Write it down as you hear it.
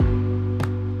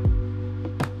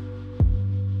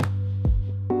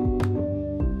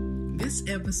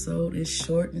episode is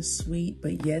short and sweet,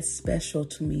 but yet special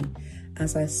to me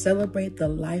as I celebrate the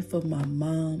life of my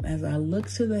mom, as I look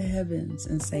to the heavens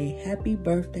and say happy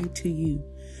birthday to you,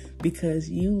 because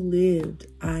you lived,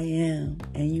 I am,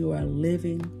 and you are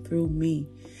living through me.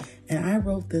 And I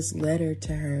wrote this letter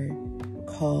to her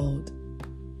called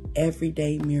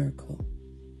Everyday Miracle.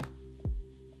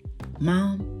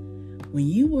 Mom, when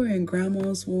you were in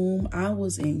Grandma's womb, I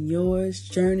was in yours,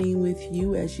 journeying with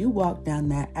you as you walked down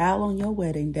that aisle on your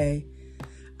wedding day.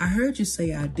 I heard you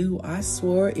say I do. I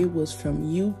swore it was from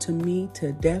you to me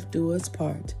to death do us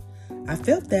part. I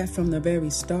felt that from the very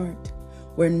start,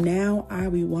 where now I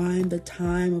rewind the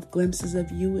time of glimpses of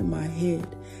you in my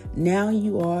head. Now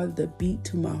you are the beat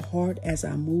to my heart as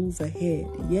I move ahead.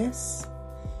 Yes,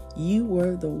 you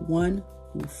were the one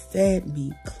who fed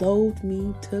me, clothed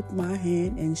me, took my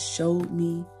hand, and showed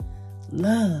me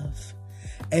love.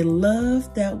 A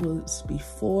love that was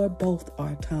before both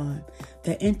our time,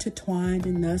 that intertwined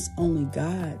in us. Only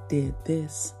God did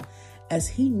this, as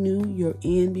He knew your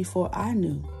end before I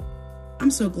knew.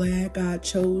 I'm so glad God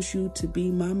chose you to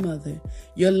be my mother.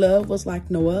 Your love was like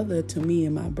no other to me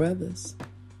and my brothers.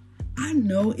 I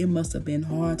know it must have been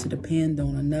hard to depend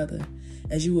on another,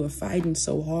 as you were fighting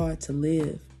so hard to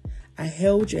live. I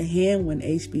held your hand when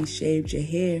HB shaved your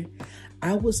hair.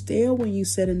 I was there when you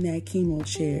sat in that chemo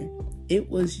chair. It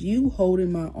was you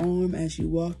holding my arm as you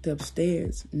walked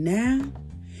upstairs. Now,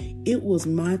 it was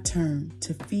my turn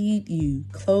to feed you,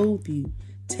 clothe you,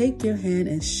 take your hand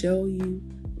and show you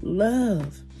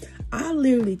love. I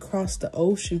literally crossed the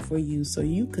ocean for you so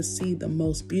you could see the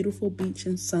most beautiful beach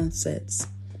and sunsets.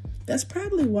 That's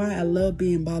probably why I love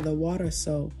being by the water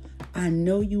so. I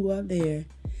know you are there.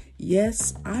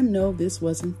 Yes, I know this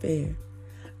wasn't fair.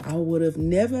 I would have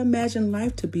never imagined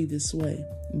life to be this way.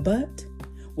 But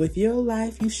with your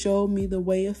life, you showed me the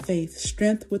way of faith,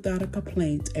 strength without a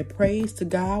complaint, a praise to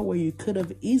God where you could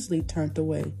have easily turned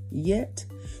away. Yet,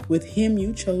 with Him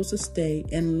you chose to stay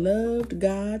and loved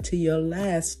God to your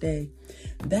last day.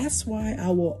 That's why I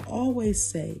will always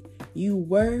say you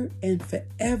were and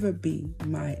forever be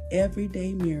my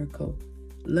everyday miracle.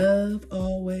 Love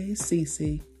always,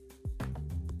 Cece.